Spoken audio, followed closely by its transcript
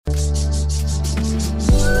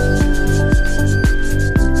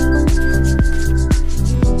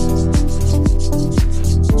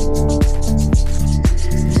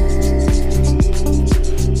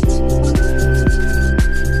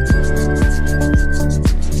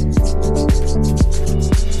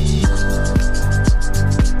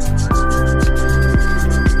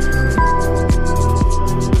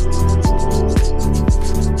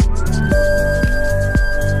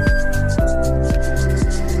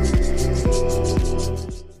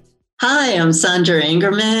Hi, I'm Sandra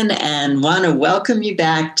Ingerman and want to welcome you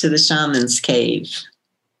back to the Shamans Cave.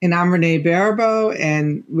 And I'm Renee Baribeau,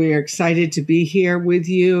 and we're excited to be here with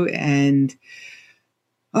you. And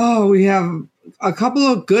we have a couple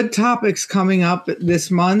of good topics coming up this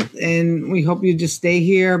month, and we hope you just stay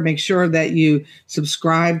here. Make sure that you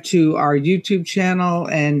subscribe to our YouTube channel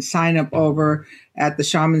and sign up over at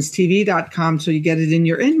theshamanstv.com so you get it in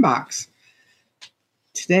your inbox.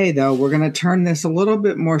 Today, though, we're going to turn this a little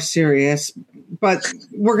bit more serious, but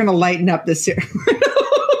we're going to lighten up this.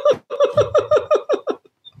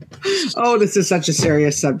 Oh, this is such a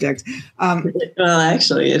serious subject. Well,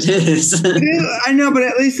 actually, it is. I know, but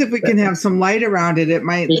at least if we can have some light around it, it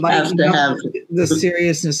might lighten up the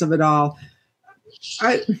seriousness of it all.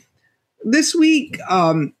 This week,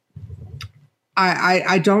 I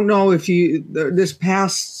don't know if you this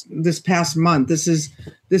past month. This is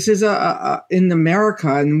in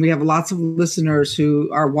America, and we have lots of listeners who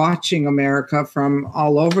are watching America from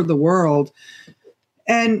all over the world,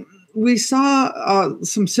 and we saw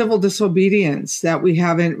some civil disobedience that we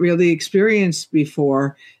haven't really experienced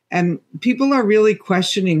before. And people are really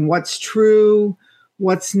questioning what's true,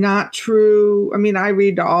 what's not true. I mean, I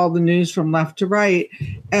read all the news from left to right.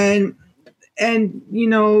 And you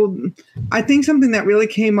know, I think something that really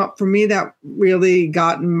came up for me that really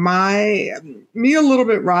got me a little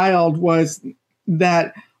bit riled was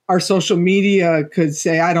that our social media could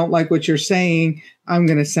say, I don't like what you're saying, I'm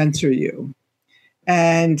going to censor you.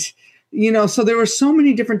 And, you know, so there were so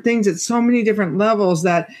many different things at so many different levels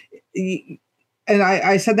that, and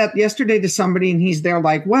I said that yesterday to somebody, and he's there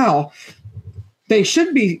like, well, they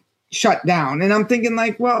should be shut down. And I'm thinking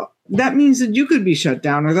like, well, that means that you could be shut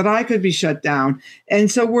down or that I could be shut down. And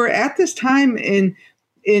so we're at this time in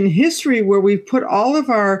history where we've put all of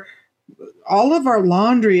our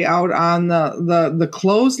laundry out on the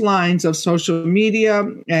clotheslines of social media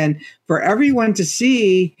and for everyone to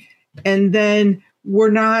see. And then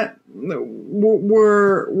we're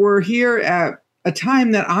here at a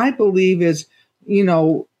time that I believe is, you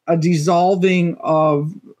know, a dissolving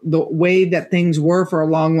of the way that things were for a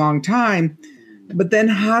long, long time. But then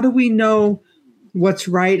how do we know what's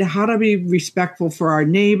right? How to be respectful for our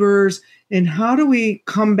neighbors? And how do we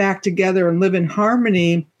come back together and live in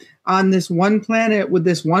harmony on this one planet with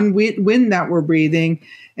this one wind that we're breathing?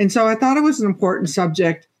 And so I thought it was an important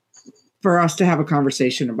subject for us to have a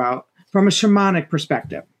conversation about from a shamanic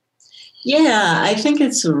perspective. Yeah, I think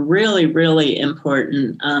it's a really, really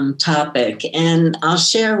important topic. And I'll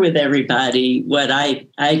share with everybody what I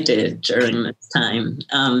did during this time,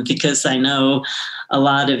 because I know a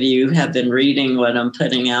lot of you have been reading what I'm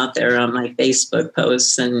putting out there on my Facebook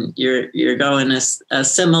posts, and you're going a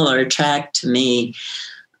similar track to me.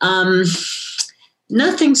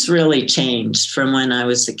 Nothing's really changed from when I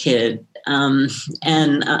was a kid. And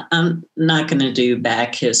I'm not going to do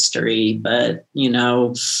back history, but, you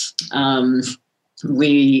know,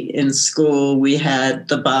 in school, we had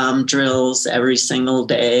the bomb drills every single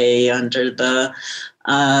day under the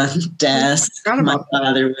desk. My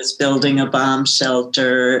father was building a bomb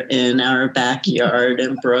shelter in our backyard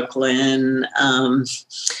in Brooklyn.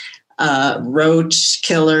 Roach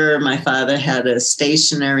killer. My father had a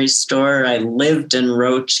stationery store. I lived in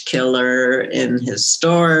roach killer in his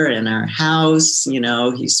store, in our house. You know,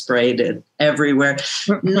 he sprayed it everywhere.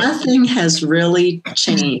 Nothing has really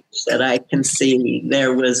changed that I can see.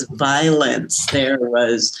 There was violence. There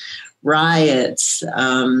was riots.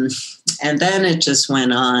 And then it just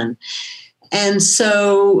went on. And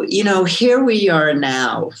so, you know, here we are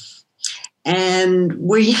now. And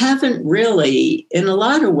we haven't really, in a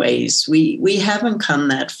lot of ways, we haven't come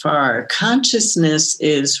that far. Consciousness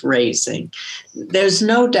is raising. There's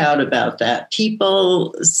no doubt about that.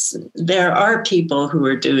 There are people who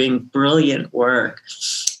are doing brilliant work.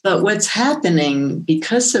 But what's happening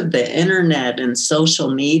because of the internet and social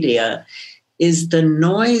media is the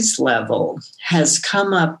noise level has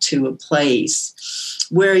come up to a place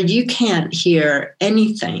where you can't hear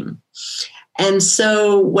anything. And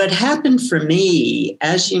so what happened for me,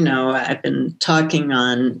 as you know, I've been talking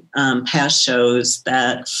on past shows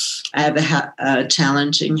that I have a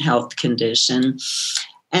challenging health condition.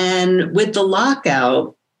 And with the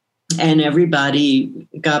lockout, and everybody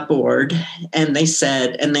got bored, and they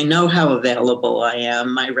said, and they know how available I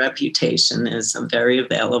am. My reputation is I'm very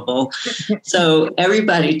available. So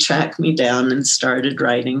everybody tracked me down and started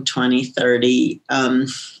writing 20, 30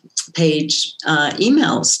 page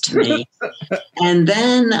emails to me. And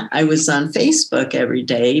then I was on Facebook every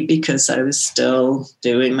day because I was still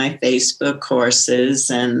doing my Facebook courses,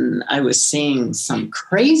 and I was seeing some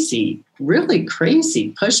crazy, really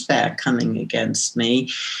crazy pushback coming against me.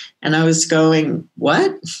 And I was going,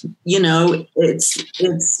 what?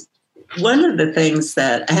 It's one of the things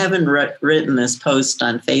that I haven't written this post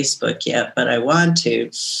on Facebook yet, but I want to,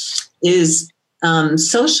 is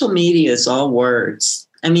social media is all words.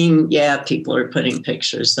 I mean, yeah, people are putting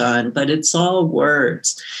pictures on, but it's all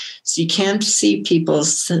words. So you can't see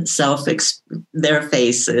people's their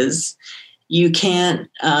faces. You can't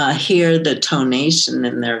hear the tonation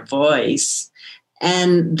in their voice.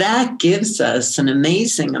 And that gives us an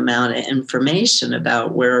amazing amount of information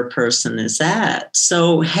about where a person is at.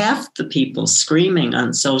 So half the people screaming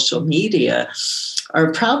on social media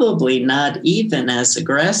are probably not even as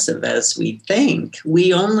aggressive as we think.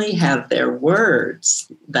 We only have their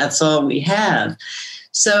words. That's all we have.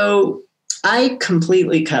 So I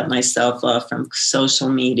completely cut myself off from social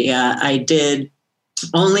media. I did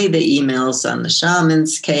only the emails on the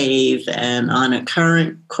Shamans Cave and on a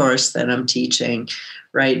current course that I'm teaching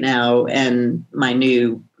right now, and my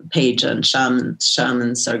new page on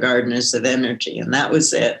Shamans are gardeners of energy. And that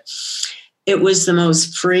was it. It was the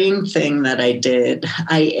most freeing thing that I did.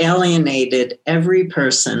 I alienated every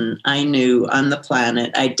person I knew on the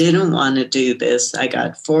planet. I didn't want to do this. I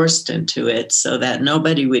got forced into it so that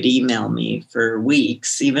nobody would email me for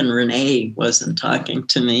weeks. Even Renee wasn't talking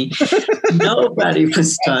to me. Nobody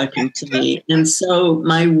was talking to me. And so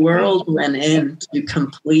my world went into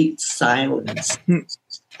complete silence.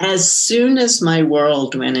 As soon as my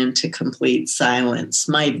world went into complete silence,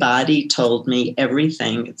 my body told me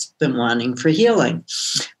everything it's been wanting for healing.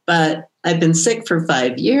 But I've been sick for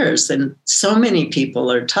 5 years, and so many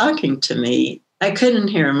people are talking to me. I couldn't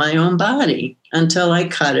hear my own body until I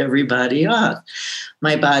cut everybody off.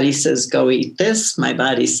 My body says, go eat this. My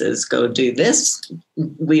body says, go do this.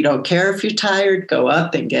 We don't care if you're tired. Go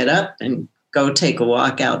up and get up and go take a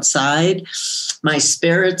walk outside. My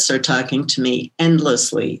spirits are talking to me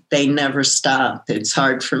endlessly. They never stop. It's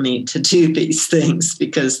hard for me to do these things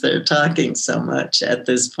because they're talking so much at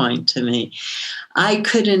this point to me. I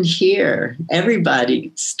couldn't hear.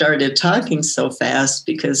 Everybody started talking so fast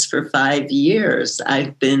because for 5 years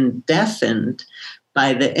I've been deafened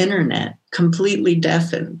by the internet, completely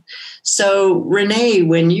deafened. So, Renee,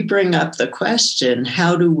 when you bring up the question,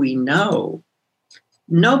 how do we know?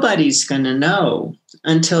 Nobody's going to know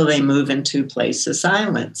until they move into a place of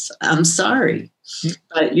silence. I'm sorry,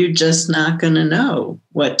 but you're just not going to know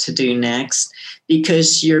what to do next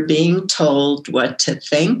because you're being told what to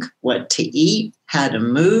think, what to eat, how to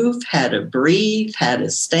move, how to breathe, how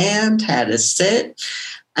to stand, how to sit.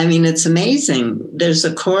 I mean, it's amazing. There's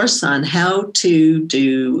a course on how to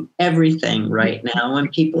do everything right now,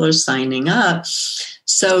 and people are signing up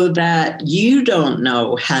so that you don't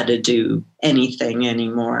know how to do anything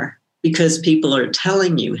anymore because people are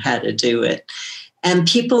telling you how to do it. And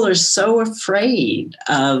people are so afraid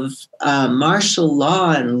of martial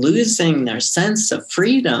law and losing their sense of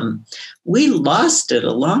freedom. We lost it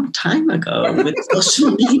a long time ago with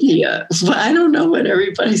social media. I don't know what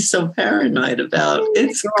everybody's so paranoid about.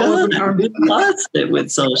 It's gone. We lost it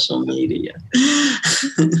with social media.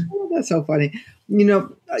 That's so funny.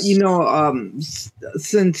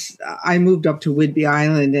 Since I moved up to Whidbey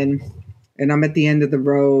Island and I'm at the end of the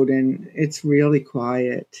road and it's really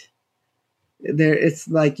quiet. It's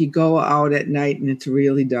like you go out at night and it's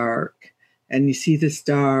really dark and you see the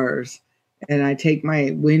stars, and I take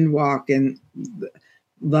my wind walk, and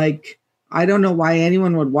like, I don't know why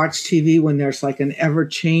anyone would watch TV when there's like an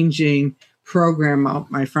ever-changing program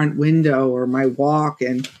out my front window or my walk.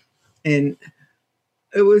 And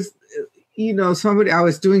it was, I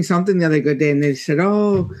was doing something the other good day and they said,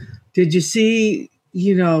 oh, did you see,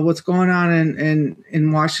 what's going on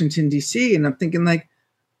in Washington, D.C.? And I'm thinking like,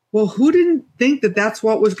 well, who didn't think that that's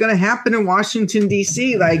what was going to happen in Washington,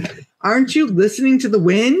 D.C.? Like, aren't you listening to the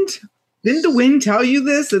wind? Didn't the wind tell you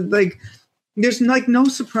this? And like, there's like no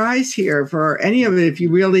surprise here for any of it. If you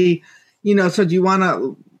really, so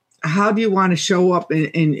how do you want to show up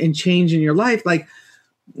and change in your life? Like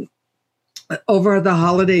over the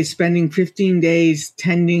holidays, spending 15 days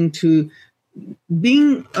tending to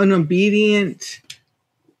being an obedient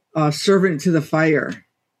servant to the fire.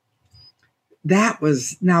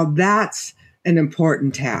 That's an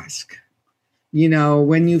important task.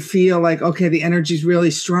 When you feel like, okay, the energy's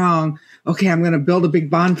really strong. Okay, I'm going to build a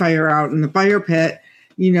big bonfire out in the fire pit,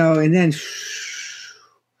 and then,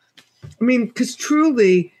 because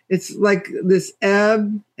truly it's like this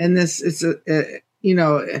ebb and this, it's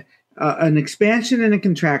an expansion and a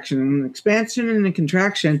contraction, an expansion and a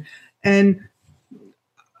contraction. And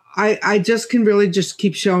I just can really just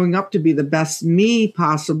keep showing up to be the best me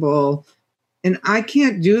possible. And I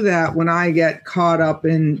can't do that when I get caught up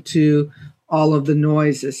into all of the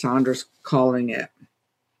noise, as Sandra's calling it.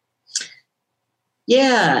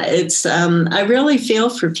 Yeah, it's, I really feel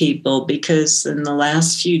for people because in the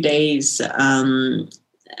last few days, in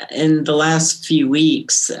the last few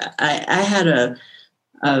weeks, I had a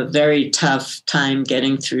very tough time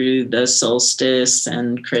getting through the solstice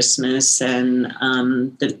and Christmas and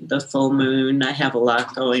the full moon. I have a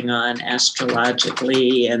lot going on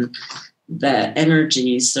astrologically, and the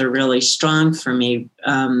energies are really strong for me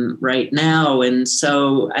right now. And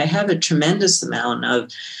so I have a tremendous amount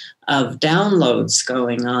of downloads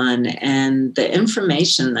going on, and the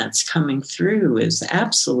information that's coming through is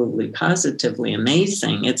absolutely positively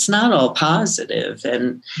amazing. It's not all positive,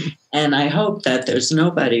 and I hope that there's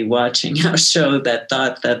nobody watching our show that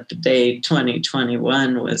thought that the day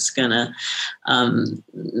 2021 was gonna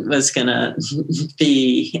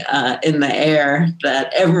be in the air,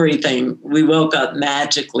 that everything, we woke up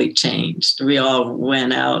magically changed. We all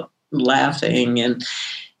went out laughing, and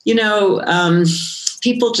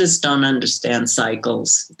people just don't understand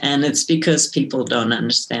cycles, and it's because people don't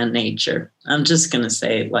understand nature. I'm just going to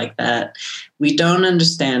say it like that. We don't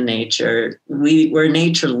understand nature. We're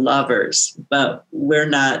nature lovers, but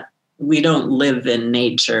we don't live in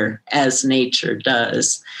nature as nature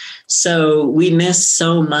does. So we miss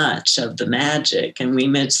so much of the magic, and we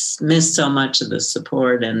miss so much of the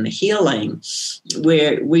support and the healing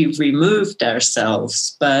where we've removed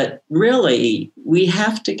ourselves. But really, we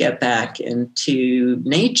have to get back into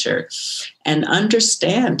nature and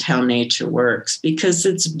understand how nature works, because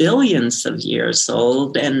it's billions of years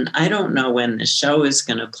old. And I don't know when the show is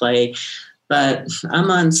going to play, but I'm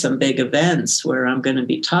on some big events where I'm going to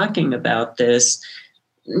be talking about this.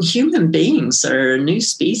 Human beings are a new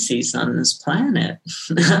species on this planet.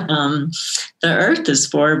 The Earth is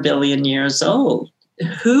 4 billion years old.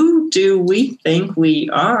 Who do we think we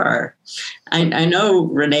are? I know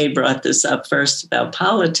Renee brought this up first about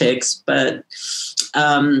politics, but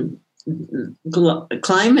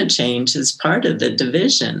climate change is part of the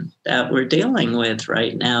division that we're dealing with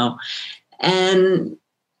right now. And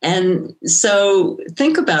so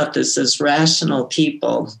think about this as rational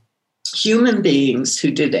people, human beings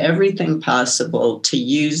who did everything possible to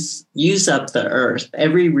use up the earth,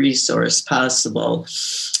 every resource possible,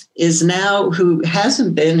 is now, who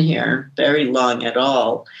hasn't been here very long at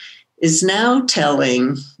all, is now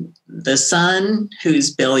telling the sun,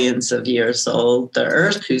 who's billions of years old, the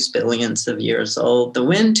earth, who's billions of years old, the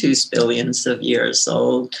wind, who's billions of years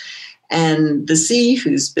old, and the sea,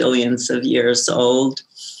 who's billions of years old,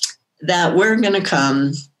 that we're going to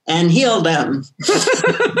come and heal them.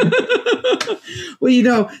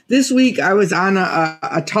 Well, this week I was on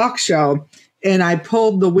a talk show, and I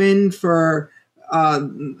pulled the wind for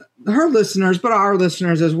her listeners, but our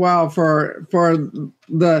listeners as well, and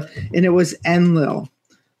it was Enlil,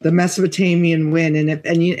 the Mesopotamian wind. And if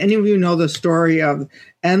any of you know the story of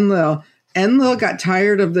Enlil got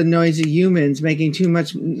tired of the noisy humans making too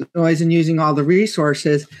much noise and using all the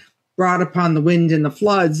resources, brought upon the wind and the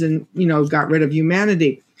floods, and got rid of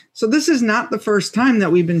humanity. So this is not the first time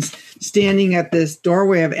that we've been standing at this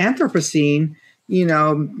doorway of Anthropocene.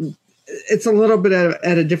 It's a little bit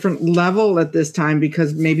at a different level at this time,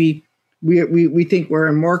 because maybe we think we're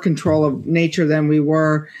in more control of nature than we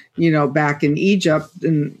were, back in Egypt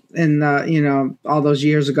and all those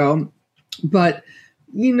years ago. But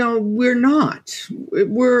we're not.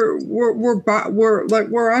 We're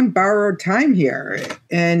on borrowed time here,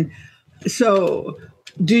 and so.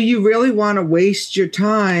 Do you really want to waste your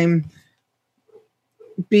time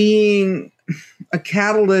being a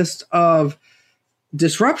catalyst of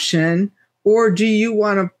disruption, or do you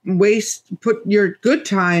want to put your good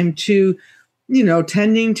time to,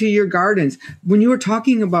 tending to your gardens? When you were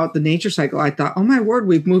talking about the nature cycle, I thought, oh my word,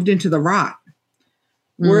 we've moved into the rot.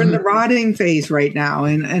 Mm-hmm. We're in the rotting phase right now,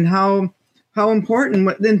 and how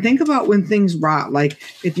important. Then think about when things rot, like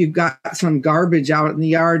if you've got some garbage out in the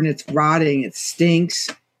yard and it's rotting, it stinks,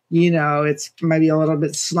 it's maybe a little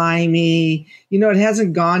bit slimy, it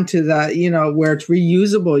hasn't gone to the, where it's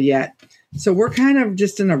reusable yet. So we're kind of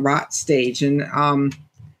just in a rot stage. And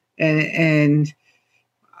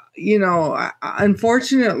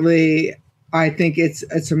unfortunately, I think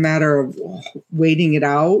it's a matter of waiting it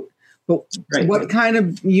out. But right. What kind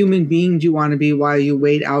of human being do you want to be while you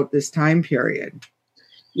wait out this time period?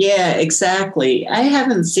 Yeah, exactly. I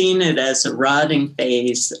haven't seen it as a rotting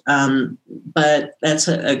phase, but that's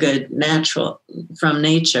a good natural from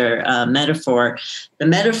nature metaphor. The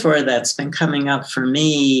metaphor that's been coming up for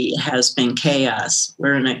me has been chaos.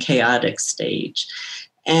 We're in a chaotic stage.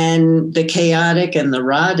 And the chaotic and the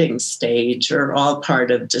rotting stage are all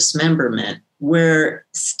part of dismemberment. We're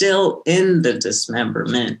still in the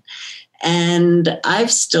dismemberment. And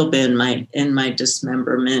I've still been in my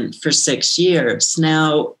dismemberment for 6 years.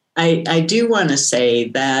 Now, I do want to say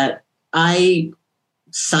that I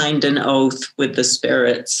signed an oath with the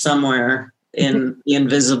spirits somewhere in the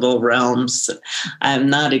invisible realms. I'm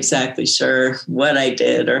not exactly sure what I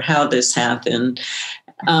did or how this happened,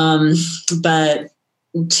 but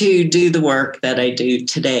to do the work that I do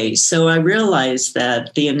today. So I realized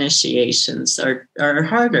that the initiations are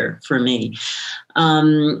harder for me.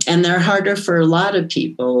 And they're harder for a lot of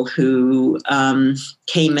people who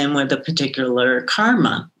came in with a particular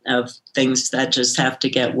karma of things that just have to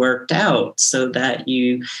get worked out so that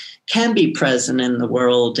you can be present in the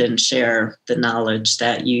world and share the knowledge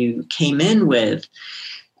that you came in with.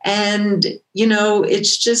 And,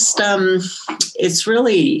 it's just, it's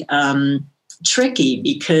really tricky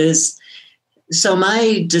because so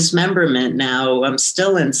my dismemberment now, I'm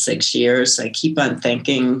still in 6 years. I keep on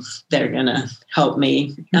thinking they're going to help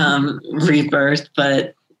me rebirth,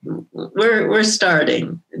 but we're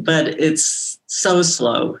starting, but it's so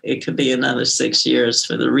slow. It could be another 6 years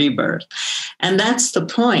for the rebirth. And that's the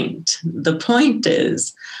point. The point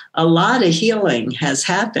is a lot of healing has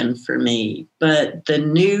happened for me, but the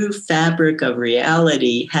new fabric of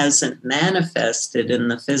reality hasn't manifested in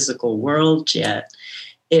the physical world yet.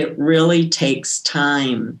 It really takes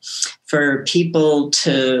time for people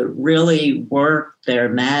to really work their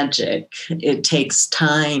magic. It takes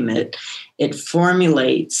time. It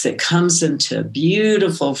formulates. It comes into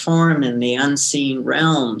beautiful form in the unseen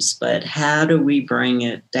realms. But how do we bring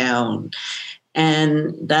it down?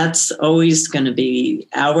 And that's always going to be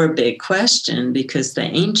our big question because the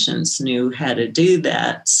ancients knew how to do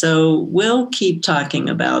that. So we'll keep talking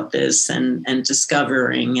about this and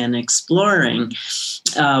discovering and exploring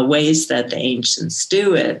ways that the ancients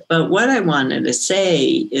do it. But what I wanted to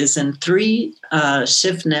say is in 3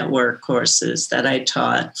 Shift Network courses that I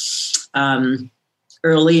taught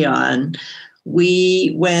early on,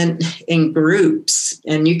 we went in groups,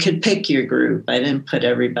 and you could pick your group. I didn't put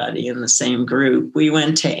everybody in the same group. We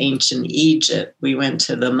went to ancient Egypt. We went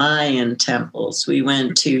to the Mayan temples. We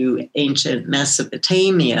went to ancient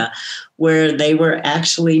Mesopotamia, where they were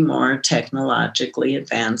actually more technologically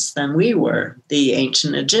advanced than we were. The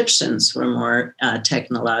ancient Egyptians were more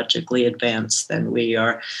technologically advanced than we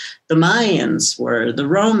are. The Mayans were, the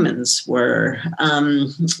Romans were.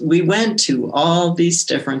 We went to all these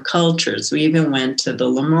different cultures. We even went to the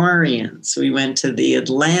Lemurians. We went to the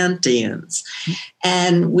Atlanteans.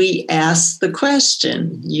 And we asked the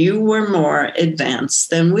question, you were more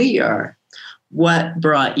advanced than we are. What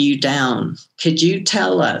brought you down? Could you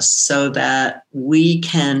tell us so that we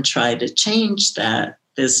can try to change that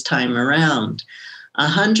this time around?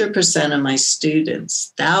 100% of my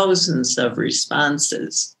students, thousands of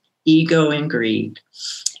responses, ego and greed.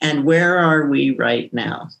 And where are we right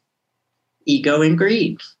now? Ego and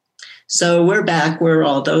greed. So we're back where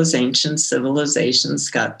all those ancient civilizations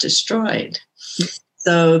got destroyed.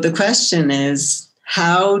 So the question is,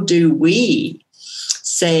 how do we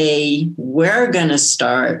say we're going to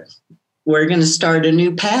start a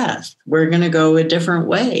new path. We're going to go a different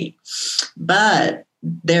way. But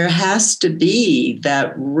there has to be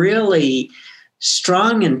that really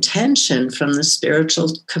strong intention from the spiritual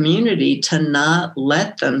community to not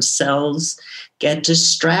let themselves get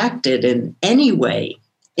distracted in any way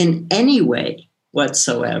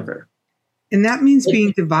whatsoever. And that means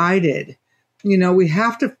being divided. We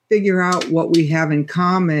have to figure out what we have in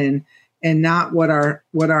common and not what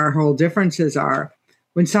our whole differences are.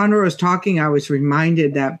 When Sandra was talking, I was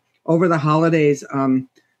reminded that over the holidays,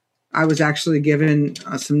 I was actually given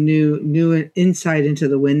some new insight into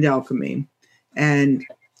the wind alchemy, and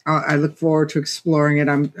I look forward to exploring it.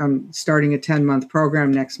 I'm starting a 10-month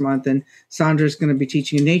program next month, and Sandra's going to be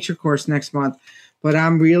teaching a nature course next month. But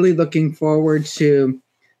I'm really looking forward to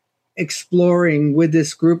exploring with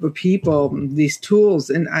this group of people these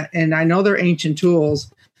tools, and I know they're ancient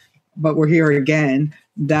tools. But we're here again,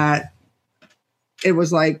 that it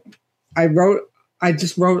was like I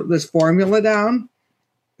just wrote this formula down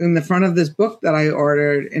in the front of this book that I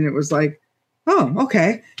ordered. And it was like, oh,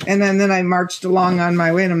 okay. And then I marched along on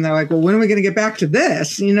my way, and they're like, well, when are we going to get back to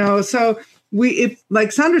this? So if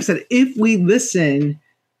like Sandra said, if we listen,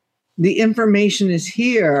 the information is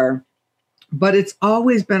here, but it's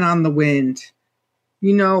always been on the wind.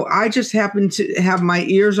 I just happened to have my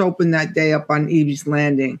ears open that day up on Evie's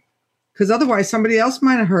Landing, because otherwise somebody else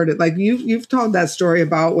might have heard it. Like you've told that story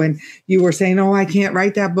about when you were saying, "Oh, I can't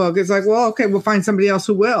write that book." It's like, well, okay, we'll find somebody else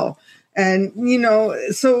who will. And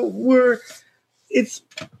so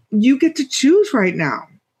you get to choose right now.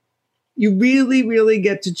 You really, really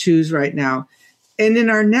get to choose right now. And in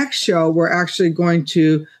our next show, we're actually going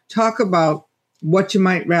to talk about what you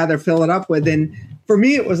might rather fill it up with. And for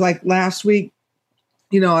me, it was like last week,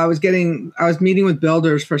 I was meeting with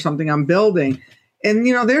builders for something I'm building. And,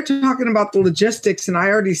 they're talking about the logistics, and I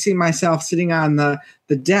already see myself sitting on the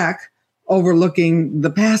deck overlooking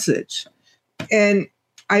the passage. And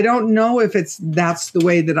I don't know if that's the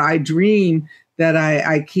way that I dream, that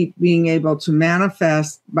I keep being able to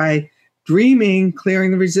manifest by dreaming,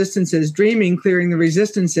 clearing the resistances,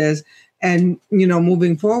 and,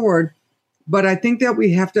 moving forward. But I think that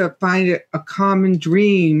we have to find a common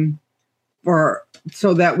dream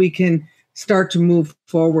so that we can start to move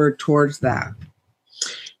forward towards that.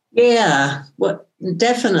 Yeah, well,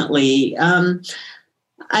 definitely.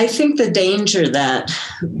 I think the danger that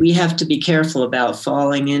we have to be careful about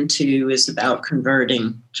falling into is about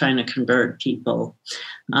trying to convert people,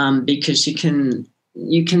 because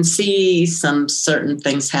you can see some certain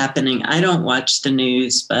things happening. I don't watch the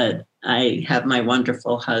news, but I have my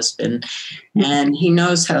wonderful husband, and he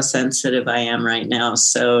knows how sensitive I am right now.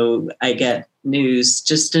 So I get news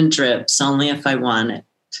just in drips, only if I want it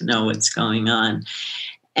to know what's going on.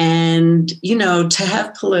 And, to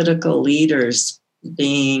have political leaders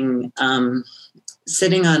being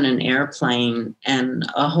sitting on an airplane and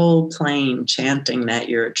a whole plane chanting that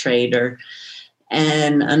you're a traitor,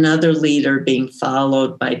 and another leader being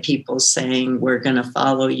followed by people saying, we're going to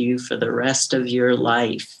follow you for the rest of your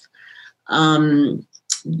life.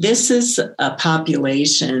 This is a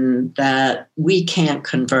population that we can't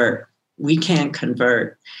convert.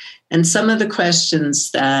 And some of the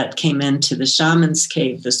questions that came into the Shamans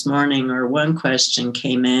Cave this morning, or one question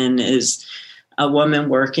came in, is a woman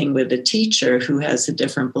working with a teacher who has a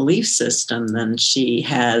different belief system than she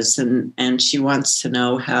has, and she wants to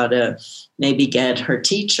know how to maybe get her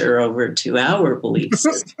teacher over to our belief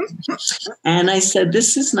system. And I said,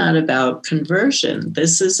 this is not about conversion.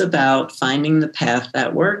 This is about finding the path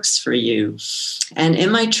that works for you. And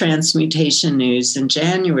in my transmutation news in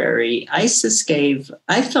January, Isis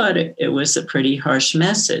I thought it was a pretty harsh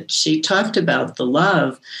message. She talked about the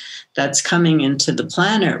love that's coming into the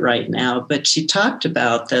planet right now, but she talked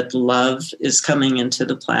about that love is coming into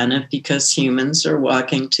the planet because humans are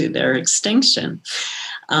walking to their extinction.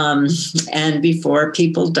 And before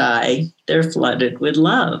people die, they're flooded with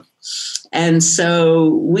love. And so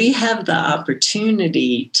we have the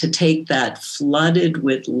opportunity to take that flooded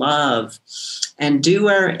with love and do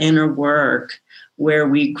our inner work where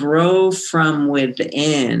we grow from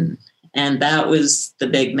within. And that was the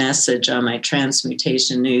big message on my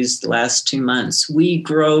transmutation news the last 2 months. We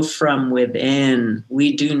grow from within.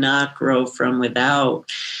 We do not grow from without.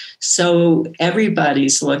 So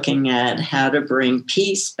everybody's looking at how to bring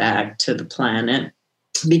peace back to the planet,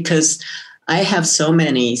 because I have so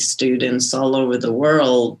many students all over the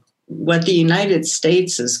world. What the United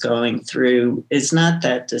States is going through is not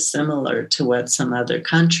that dissimilar to what some other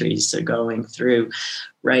countries are going through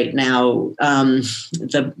right now.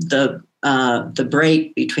 The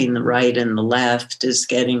break between the right and the left is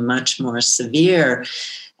getting much more severe.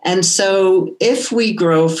 And so if we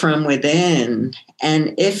grow from within,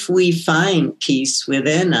 and if we find peace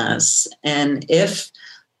within us, and if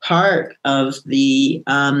part of the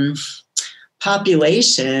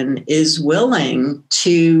population is willing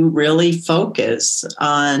to really focus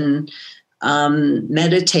on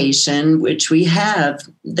meditation, which we have,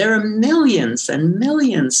 there are millions and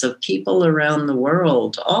millions of people around the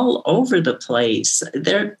world, all over the place.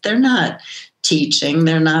 They're not teaching,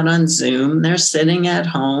 they're not on Zoom, they're sitting at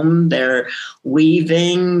home, they're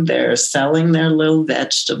weaving, they're selling their little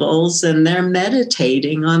vegetables, and they're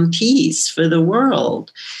meditating on peace for the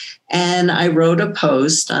world. And I wrote a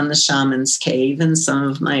post on the Shamans Cave and some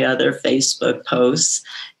of my other Facebook posts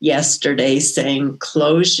yesterday saying,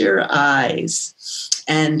 close your eyes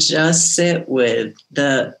and just sit with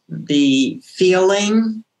the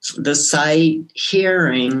feeling, the sight,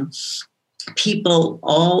 hearing people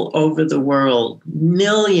all over the world,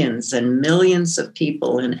 millions and millions of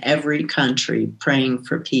people in every country praying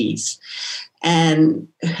for peace. And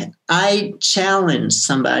I challenge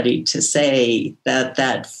somebody to say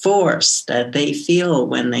that force that they feel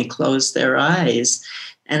when they close their eyes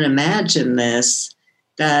and imagine this,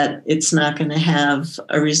 that it's not going to have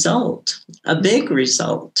a result, a big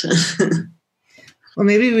result. Well,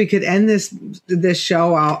 maybe we could end this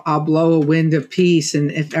show. I'll blow a wind of peace, and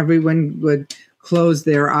if everyone would close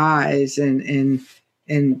their eyes and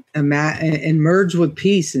merge with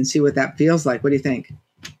peace and see what that feels like. What do you think?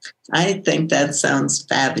 I think that sounds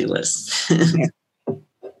fabulous. Okay. Well,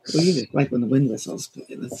 you just like when the wind whistles.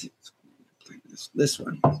 Let's see. This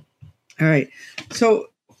one. All right. So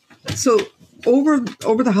over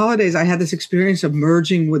the holidays, I had this experience of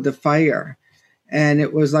merging with the fire. And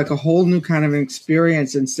it was like a whole new kind of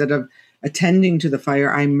experience. Instead of attending to the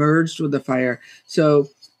fire, I merged with the fire. So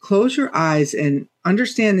close your eyes and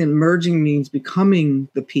understand that merging means becoming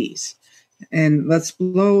the peace. And let's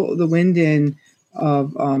blow the wind in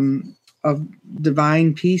of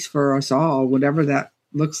divine peace for us all, whatever that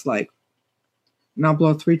looks like. And I'll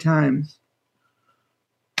blow 3 times.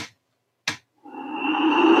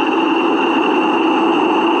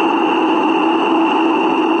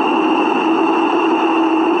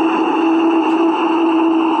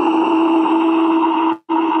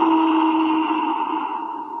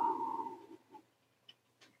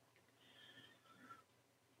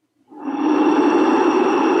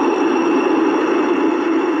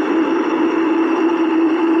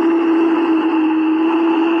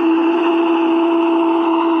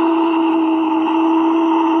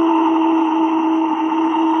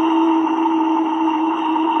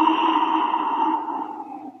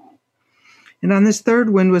 And on this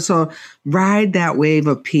third wind whistle, ride that wave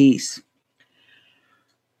of peace.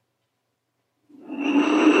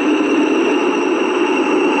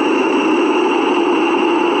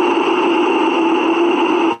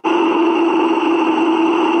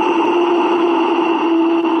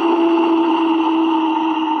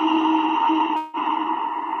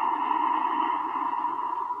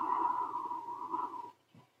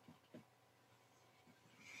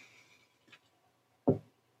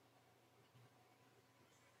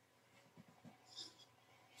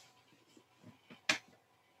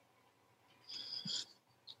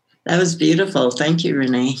 That was beautiful. Thank you,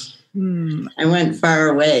 Renee. I went far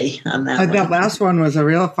away on that one. That last one was a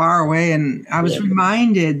real far away. And I was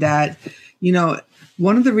reminded that,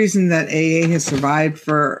 one of the reasons that AA has survived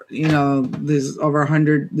for, this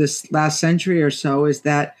last century or so is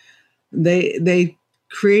that they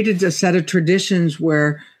created a set of traditions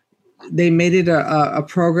where they made it a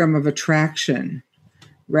program of attraction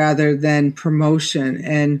rather than promotion.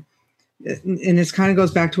 And it kind of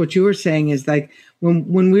goes back to what you were saying is like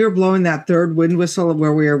when we were blowing that third wind whistle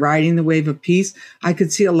where we were riding the wave of peace, I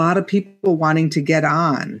could see a lot of people wanting to get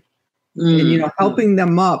on and, helping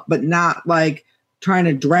them up, but not like trying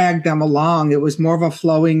to drag them along. It was more of a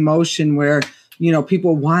flowing motion where,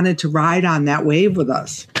 people wanted to ride on that wave with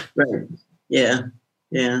us. Right. Yeah.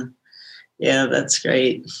 Yeah. Yeah. That's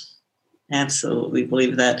great. Absolutely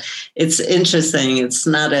believe that. It's interesting. It's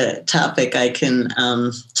not a topic I can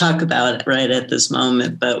talk about right at this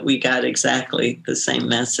moment, but we got exactly the same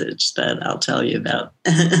message that I'll tell you about.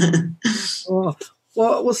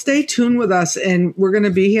 Well, stay tuned with us, and we're going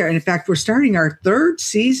to be here. And in fact, we're starting our 3rd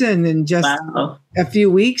season in just a few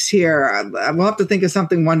weeks here. We'll have to think of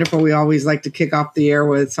something wonderful. We always like to kick off the air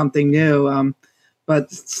with something new.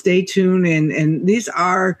 But stay tuned, and these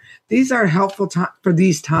are helpful for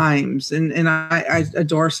these times. And I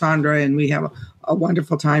adore Sandra, and we have a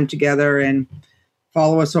wonderful time together. And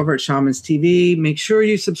follow us over at Shamans TV. Make sure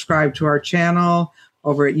you subscribe to our channel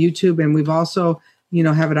over at YouTube, and we've also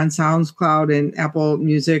have it on SoundCloud and Apple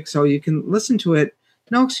Music, so you can listen to it.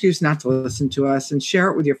 No excuse not to listen to us, and share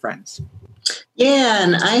it with your friends. Yeah,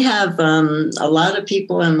 and I have a lot of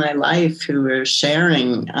people in my life who are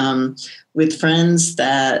sharing with friends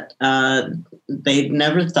that they'd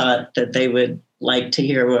never thought that they would like to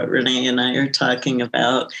hear what Renee and I are talking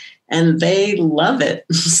about, and they love it.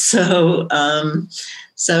 So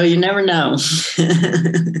you never know.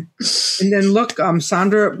 And then look,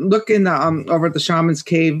 Sandra, look in the over at the Shamans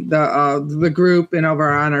Cave, the group, and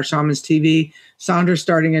over on our Shamans TV. Sandra's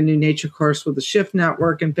starting a new nature course with the Shift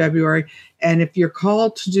Network in February. And if you're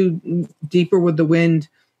called to do Deeper with the Wind,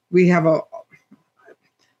 we have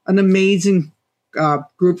an amazing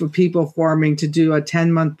group of people forming to do a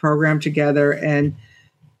 10-month program together. And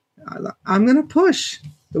I'm going to push.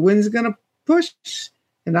 The wind's going to push.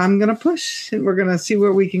 And I'm going to push, and we're going to see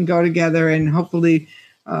where we can go together. And hopefully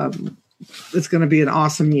it's going to be an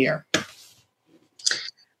awesome year.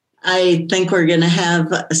 I think we're going to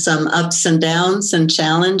have some ups and downs and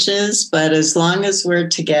challenges, but as long as we're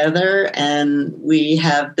together and we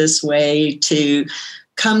have this way to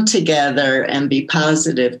come together and be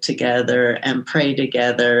positive together and pray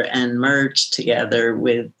together and merge together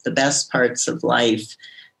with the best parts of life,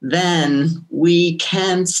 then we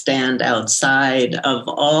can stand outside of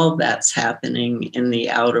all that's happening in the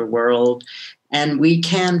outer world, and we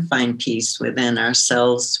can find peace within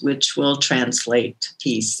ourselves, which will translate to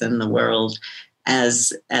peace in the world.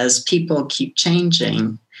 As people keep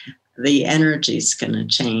changing, the energy's going to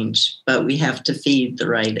change, but we have to feed the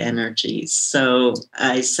right energies. So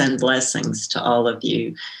I send blessings to all of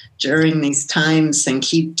you during these times, and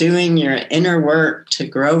keep doing your inner work to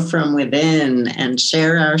grow from within and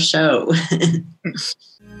share our show.